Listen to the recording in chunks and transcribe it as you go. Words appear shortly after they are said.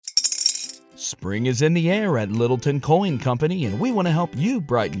Spring is in the air at Littleton Coin Company, and we want to help you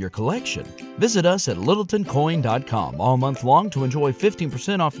brighten your collection. Visit us at littletoncoin.com all month long to enjoy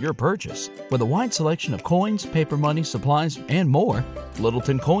 15% off your purchase. With a wide selection of coins, paper money, supplies, and more,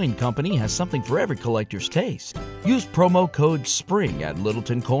 Littleton Coin Company has something for every collector's taste. Use promo code SPRING at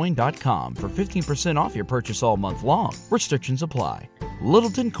littletoncoin.com for 15% off your purchase all month long. Restrictions apply.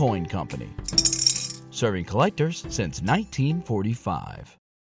 Littleton Coin Company. Serving collectors since 1945.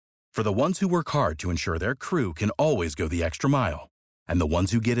 For the ones who work hard to ensure their crew can always go the extra mile, and the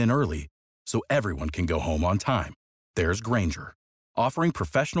ones who get in early so everyone can go home on time, there's Grainger, offering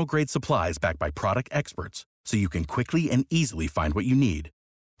professional-grade supplies backed by product experts so you can quickly and easily find what you need.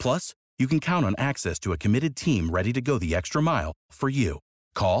 Plus, you can count on access to a committed team ready to go the extra mile for you.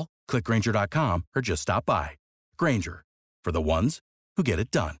 Call, click Grainger.com, or just stop by. Grainger, for the ones who get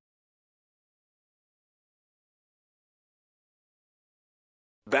it done.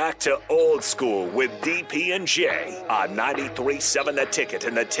 Back to old school with DP and J on 93.7 The Ticket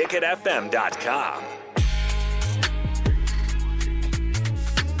and theticketfm.com.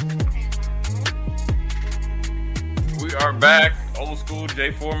 We are back. Old school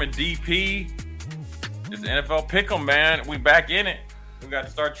J Foreman DP. It's the NFL Pick'em, man. We back in it. We got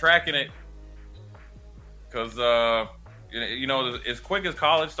to start tracking it. Because, as quick as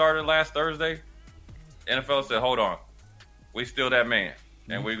college started last Thursday, NFL said, hold on. We still that man.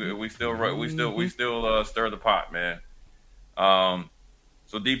 And we still stir the pot, man.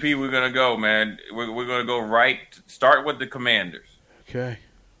 So DP, we're gonna go, man. We're gonna go right. Start with the Commanders. Okay,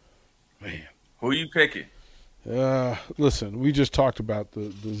 man. Who are you picking? Listen, we just talked about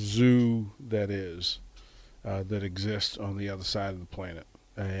the zoo that exists on the other side of the planet,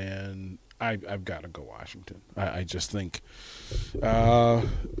 and I've got to go Washington. I just think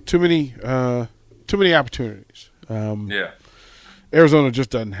too many opportunities. Yeah. Arizona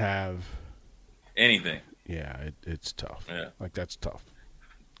just doesn't have anything. Yeah, it's tough. Yeah, like that's tough.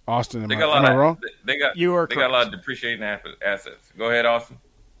 Austin, am I wrong? They got a lot of depreciating assets. Go ahead, Austin.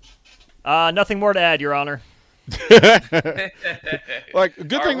 Nothing more to add, Your Honor. Like a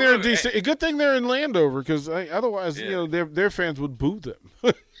good thing they're in DC. A good thing they're in Landover because otherwise, their fans would boo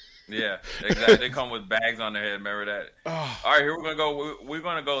them. Yeah, exactly. They come with bags on their head. Remember that? Oh. All right, here we're gonna go. We're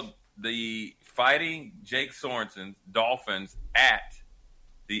gonna go the Fighting Jake Sorensen Dolphins at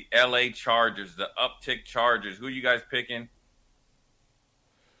the LA Chargers, the uptick Chargers. Who are you guys picking?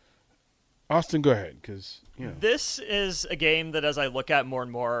 Austin, go ahead, because this is a game that, as I look at more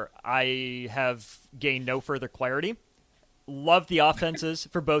and more, I have gained no further clarity. Love the offenses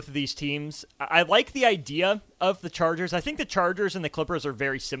for both of these teams. I like the idea of the Chargers. I think the Chargers and the Clippers are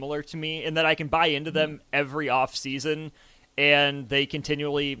very similar to me in that I can buy into them every offseason, and they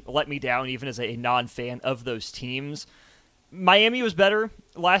continually let me down even as a non-fan of those teams. Miami was better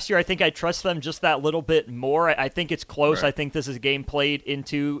last year. I think I trust them just that little bit more. I think it's close. Right. I think this is a game played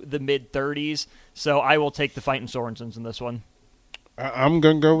into the mid-30s, so I will take the Fighting Sorensens in this one. I'm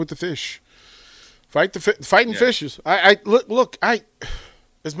going to go with the fish. Fighting fishes. I look,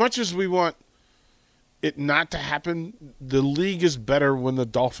 as much as we want it not to happen, the league is better when the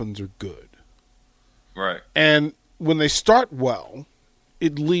Dolphins are good. Right. And when they start well,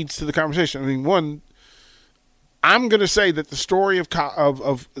 it leads to the conversation. I mean, I'm going to say that the story of the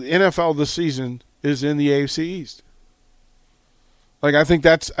NFL this season is in the AFC East. Like I think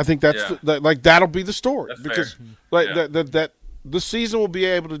that's that'll be the story. That's because fair. that the season will be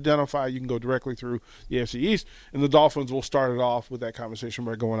able to identify. You can go directly through the AFC East, and the Dolphins will start it off with that conversation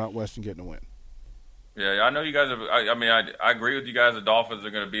by going out west and getting a win. Yeah, I know you guys. I agree with you guys. The Dolphins are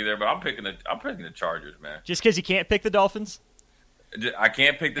going to be there, but I'm picking the Chargers, man. Just because you can't pick the Dolphins? I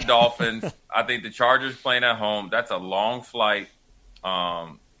can't pick the Dolphins. I think the Chargers playing at home. That's a long flight. I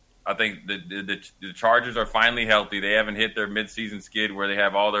think the Chargers are finally healthy. They haven't hit their midseason skid where they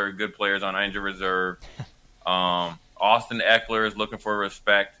have all their good players on injured reserve. Austin Eckler is looking for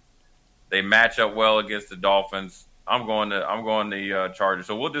respect. They match up well against the Dolphins. I'm going the Chargers.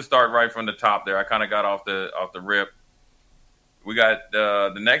 So we'll just start right from the top there. I kind of got off the rip. We got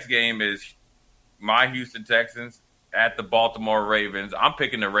the next game is my Houston Texans at the Baltimore Ravens. I'm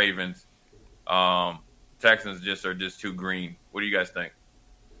picking the Ravens. Texans are just too green. What do you guys think?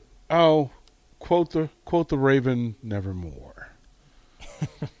 Oh, quote the Raven nevermore.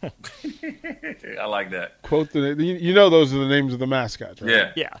 I like that. Quote those are the names of the mascots,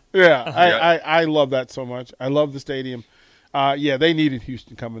 right? Yeah. I love that so much. I love the stadium. They needed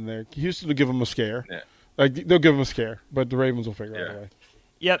Houston coming there. Houston will give them a scare. Yeah. They'll give them a scare, but the Ravens will figure out a way.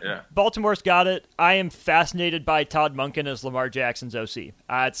 Yep. Yeah. Baltimore's got it. I am fascinated by Todd Monken as Lamar Jackson's OC.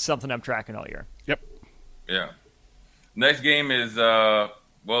 It's something I'm tracking all year. Yep. Yeah. Next game is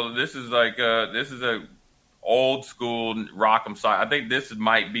this this is a old school rock'em side. I think this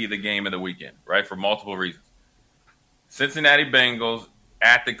might be the game of the weekend, right? For multiple reasons. Cincinnati Bengals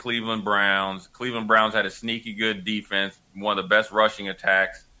at the Cleveland Browns. Cleveland Browns had a sneaky good defense, one of the best rushing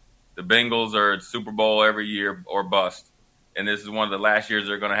attacks. The Bengals are at Super Bowl every year or bust. And this is one of the last years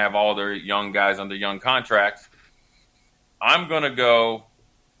they're going to have all their young guys under young contracts. I'm going to go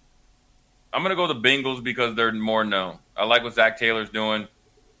the Bengals because they're more known. I like what Zach Taylor's doing.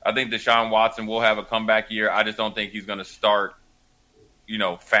 I think Deshaun Watson will have a comeback year. I just don't think he's going to start,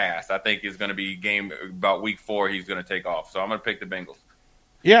 fast. I think it's going to be game about week 4 he's going to take off. So I'm going to pick the Bengals.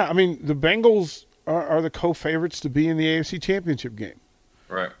 Yeah, I mean, the Bengals are the co-favorites to be in the AFC Championship game.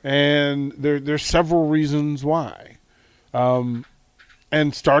 Right. And there's several reasons why. And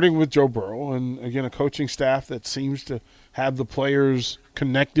starting with Joe Burrow, and again, a coaching staff that seems to have the players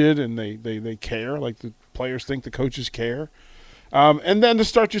connected and they care, like the players think the coaches care. And then to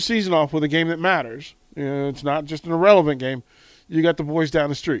start your season off with a game that matters. It's not just an irrelevant game. You got the boys down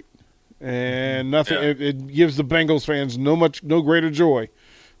the street. And nothing. Yeah. It gives the Bengals fans no greater joy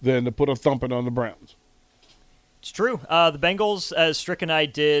than to put a thumping on the Browns. It's true. The Bengals, as Strick and I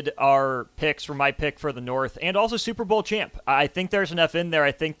did our picks for my pick for the North, and also Super Bowl champ. I think there's enough in there.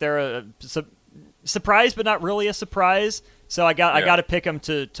 I think they're a surprise, but not really a surprise. So I got to pick them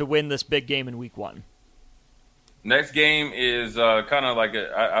to win this big game in Week 1. Next game is kind of like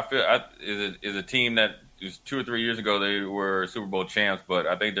is a team that was 2 or 3 years ago they were Super Bowl champs, but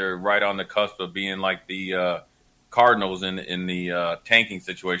I think they're right on the cusp of being like the Cardinals in the tanking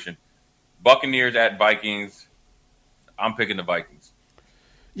situation. Buccaneers at Vikings. I'm picking the Vikings.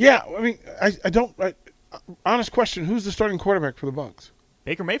 Yeah, I mean, honest question: who's the starting quarterback for the Bucs?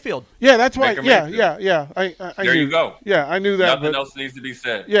 Baker Mayfield. Yeah, that's why. Yeah. There you go. Yeah, I knew that. Nothing else needs to be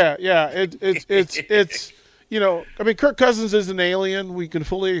said. Yeah. It's I mean, Kirk Cousins is an alien. We can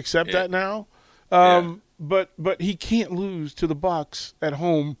fully accept that now. But he can't lose to the Bucs at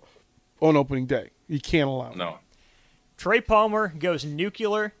home on opening day. He can't allow it. No. Trey Palmer goes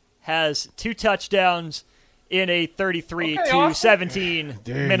nuclear, has 2 touchdowns in a 33-17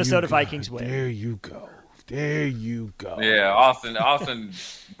 Minnesota Vikings win. There you go. Yeah, Austin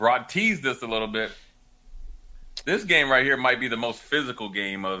teased us a little bit. This game right here might be the most physical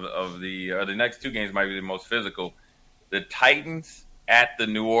game of the next 2 games might be the most physical. The Titans at the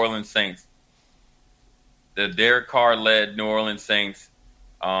New Orleans Saints. The Derek Carr-led New Orleans Saints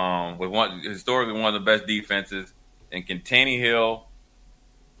with historically one of the best defenses. And can Tannehill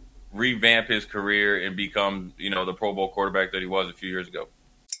revamp his career and become, the Pro Bowl quarterback that he was a few years ago?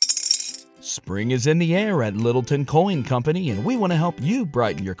 Spring is in the air at Littleton Coin Company, and we want to help you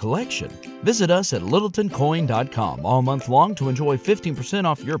brighten your collection. Visit us at littletoncoin.com all month long to enjoy 15%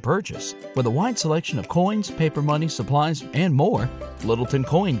 off your purchase. With a wide selection of coins, paper money, supplies, and more, Littleton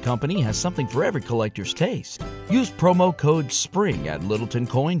Coin Company has something for every collector's taste. Use promo code SPRING at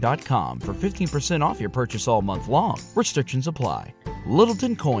littletoncoin.com for 15% off your purchase all month long. Restrictions apply.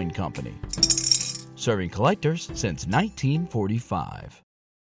 Littleton Coin Company. Serving collectors since 1945.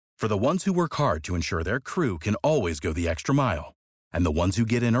 For the ones who work hard to ensure their crew can always go the extra mile, and the ones who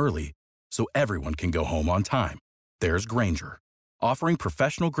get in early so everyone can go home on time, there's Grainger, offering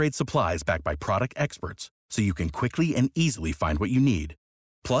professional-grade supplies backed by product experts so you can quickly and easily find what you need.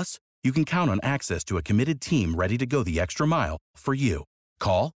 Plus, you can count on access to a committed team ready to go the extra mile for you.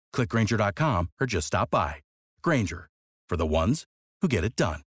 Call, click Grainger.com, or just stop by. Grainger, for the ones who get it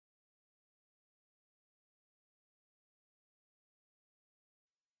done.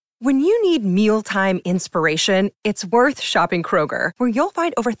 When you need mealtime inspiration, it's worth shopping Kroger, where you'll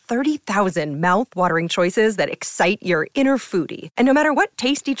find over 30,000 mouth-watering choices that excite your inner foodie. And no matter what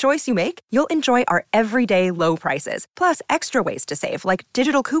tasty choice you make, you'll enjoy our everyday low prices, plus extra ways to save, like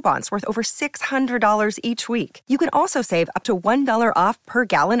digital coupons worth over $600 each week. You can also save up to $1 off per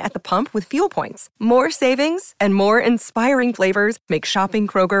gallon at the pump with fuel points. More savings and more inspiring flavors make shopping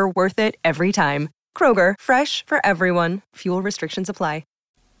Kroger worth it every time. Kroger, fresh for everyone. Fuel restrictions apply.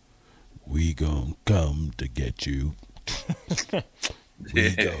 We gon' come to get you. We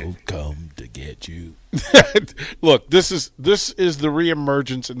gon' come to get you. Look, this is the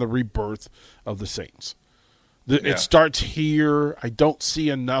reemergence and the rebirth of the Saints. It starts here. I don't see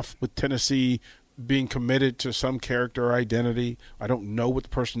enough with Tennessee being committed to some character or identity. I don't know what the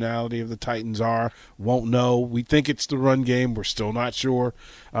personality of the Titans are. Won't know. We think it's the run game. We're still not sure.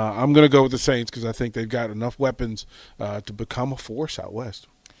 I'm going to go with the Saints because I think they've got enough weapons to become a force out west.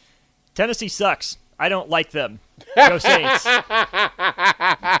 Tennessee sucks. I don't like them. Go Saints.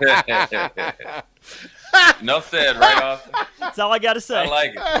 Enough said, right, Austin? That's all I got to say. I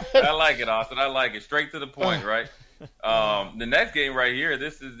like it, Austin. I like it. Straight to the point, right? The next game right here,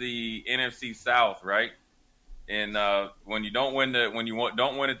 this is the NFC South, right? And when you don't win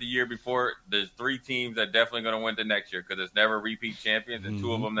don't win it the year before, there's 3 teams that definitely going to win the next year because there's never repeat champions, and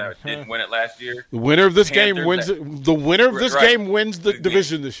 2 of them that didn't win it last year. The winner of this game wins. The winner of this game wins the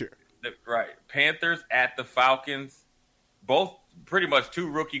division this year. Right. Panthers at the Falcons, both pretty much 2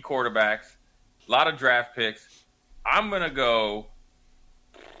 rookie quarterbacks, a lot of draft picks. I'm gonna go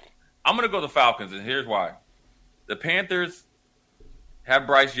the Falcons, and here's why. The Panthers have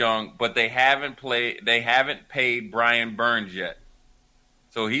Bryce Young, but they haven't paid Brian Burns yet.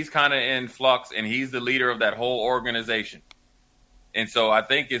 So he's kind of in flux, and he's the leader of that whole organization. And so I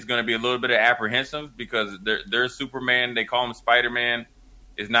think it's going to be a little bit of apprehensive because their Superman, they call him Spider-Man,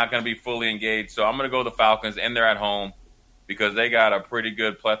 is not going to be fully engaged. So I'm going to go the Falcons, and they're at home because they got a pretty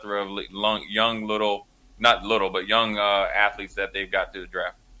good plethora of young athletes that they've got to the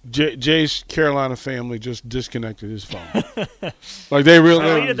draft. Jay's Carolina family just disconnected his phone. Like they really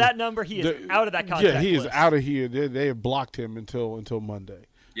deleted that number. He is out of that contact. Yeah, he is list. out of here. They have blocked him until Monday.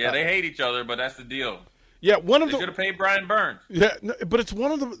 Yeah, they hate each other, but that's the deal. Yeah, they should have paid Brian Burns. Yeah, but it's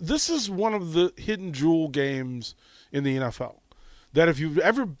this is one of the hidden jewel games in the NFL. That if you've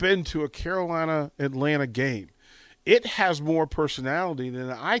ever been to a Carolina-Atlanta game, it has more personality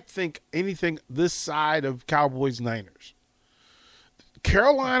than I think anything this side of Cowboys-Niners.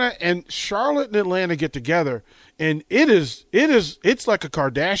 Carolina and Charlotte and Atlanta get together, and it's like a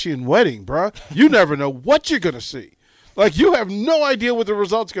Kardashian wedding, bro. You never know what you're going to see. Like, you have no idea what the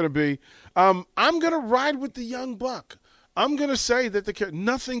result's going to be. I'm going to ride with the young buck. I'm going to say that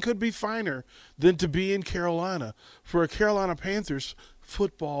nothing could be finer than to be in Carolina for a Carolina Panthers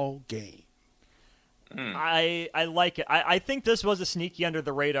football game. I like it. I think this was a sneaky under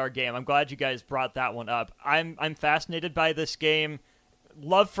the radar game. I'm glad you guys brought that one up. I'm fascinated by this game.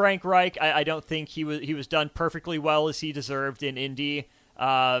 Love Frank Reich. I don't think he was done perfectly well as he deserved in Indy.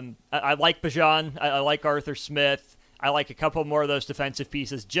 I like Bijan. I like Arthur Smith. I like a couple more of those defensive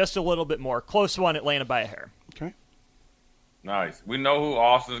pieces, just a little bit more. Close one, Atlanta by a hair. Okay. Nice. We know who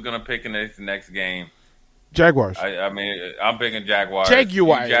Austin's going to pick in this next game. Jaguars. I'm picking Jaguars.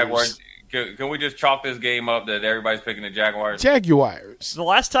 Jaguars. Can we just chalk this game up that everybody's picking the Jaguars? Jaguars. The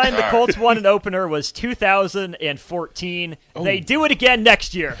last time the Colts won an opener was 2014. Oh. They do it again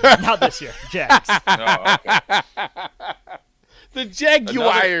next year. Not this year. Jags. Oh, okay. The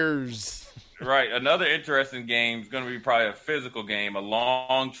Jaguars. Another interesting game is going to be probably a physical game, a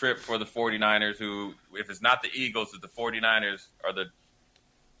long trip for the 49ers who, if it's not the Eagles, it's the 49ers are the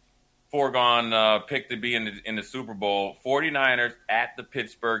foregone pick to be in the Super Bowl. 49ers at the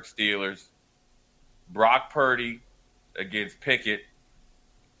Pittsburgh Steelers. Brock Purdy against Pickett.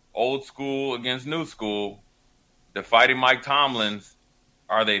 Old school against new school. The fighting Mike Tomlins.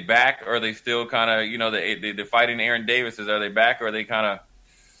 Are they back or are they still kind of, the fighting Aaron Davises, are they back or are they kind of,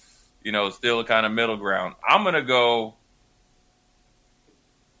 still kind of middle ground? I'm going to go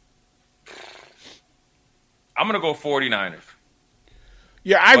 49ers.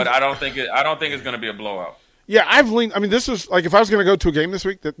 Yeah, but I don't think it's going to be a blowout. Yeah, I've leaned. I mean, this is like if I was going to go to a game this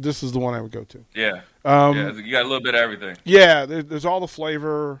week, this is the one I would go to. Yeah, you got a little bit of everything. Yeah, there's all the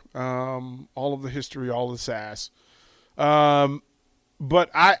flavor, all of the history, all the sass.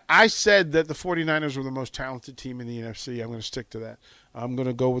 But I said that the 49ers were the most talented team in the NFC. I'm going to stick to that. I'm going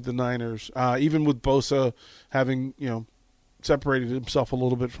to go with the Niners, even with Bosa having separated himself a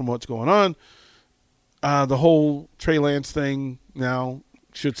little bit from what's going on. The whole Trey Lance thing now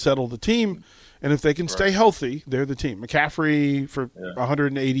should settle the team. And if they can stay healthy, they're the team. McCaffrey for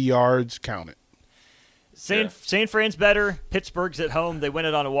 180 yards, count it. St. Fran's better. Pittsburgh's at home. They win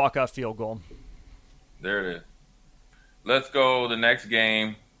it on a walk-off field goal. There it is. Let's go the next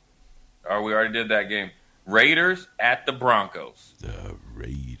game. We already did that game. Raiders at the Broncos. The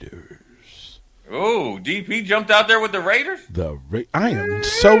Raiders. Oh, DP jumped out there with the Raiders? I am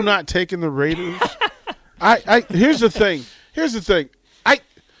so not taking the Raiders. Here's the thing.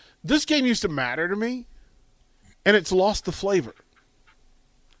 This game used to matter to me, and it's lost the flavor.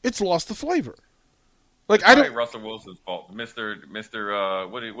 Like I don't. Russell Wilson's fault, Mr.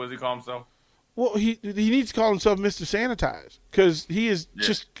 What does he call himself? Well, he needs to call himself Mr. Sanitize because he is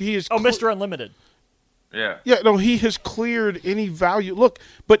Mr. Unlimited. Yeah. Yeah. No, he has cleared any value. Look,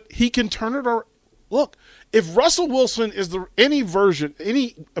 but he can turn it around. Look, if Russell Wilson is any version of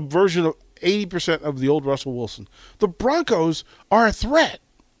 80% of the old Russell Wilson, the Broncos are a threat.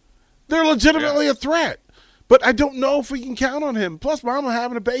 They're legitimately a threat. But I don't know if we can count on him. Plus, Mama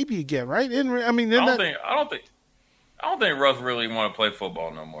having a baby again, right? I don't think Russ really want to play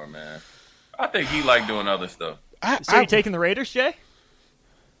football no more, man. I think he like doing other stuff. So you taking the Raiders, Jay?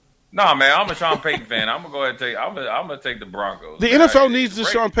 No, man, I'm a Sean Payton fan. I'm gonna go ahead and take. I'm gonna take the Broncos. The man. NFL needs the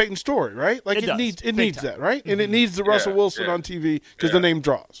Sean Payton story, right? Like It needs time. that, right? And it needs the Russell Wilson on TV because the name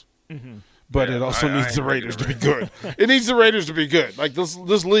draws. Mm-hmm. But it also needs the Raiders to be good. It needs the Raiders to be good. Like this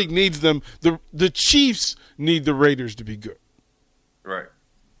league needs them. The Chiefs need the Raiders to be good. Right.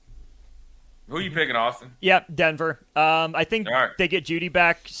 Who are you picking, Austin? Yeah, Denver. I think All right. they get Judy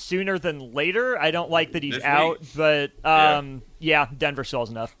back sooner than later. I don't like that he's This out, week. but yeah, Denver still has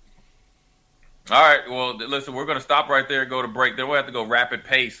enough. All right. Well, listen, we're going to stop right there and go to break. Then we'll have to go rapid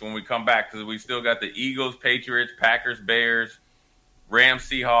pace when we come back because we still got the Eagles, Patriots, Packers, Bears, Rams,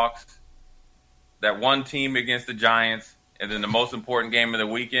 Seahawks, that one team against the Giants, and then the most important game of the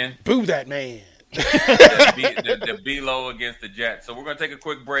weekend, Boo that man. the B-Lo against the Jets. So we're going to take a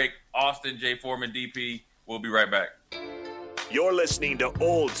quick break. Austin, Jay Foreman, DP. We'll be right back. You're listening to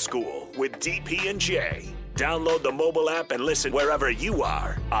Old School with DP and J. Download the mobile app and listen wherever you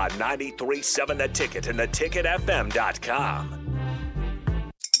are on 93.7 The Ticket and theticketfm.com.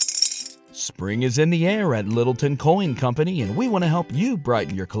 Spring is in the air at Littleton Coin Company, and we want to help you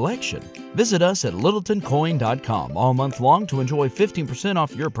brighten your collection. Visit us at littletoncoin.com all month long to enjoy 15%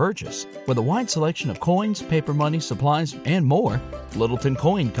 off your purchase. With a wide selection of coins, paper money, supplies, and more, Littleton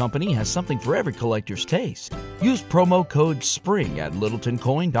Coin Company has something for every collector's taste. Use promo code SPRING at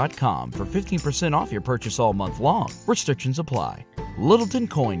littletoncoin.com for 15% off your purchase all month long. Restrictions apply. Littleton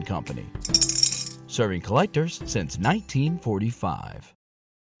Coin Company. Serving collectors since 1945.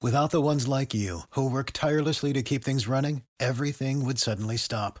 Without the ones like you, who work tirelessly to keep things running, everything would suddenly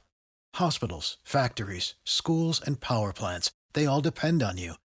stop. Hospitals, factories, schools, and power plants, they all depend on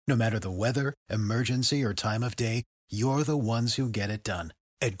you. No matter the weather, emergency, or time of day, you're the ones who get it done.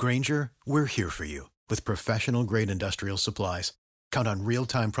 At Grainger, we're here for you with professional-grade industrial supplies. Count on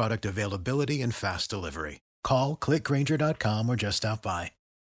real-time product availability and fast delivery. Call, click Grainger.com, or just stop by.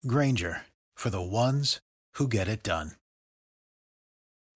 Grainger, for the ones who get it done.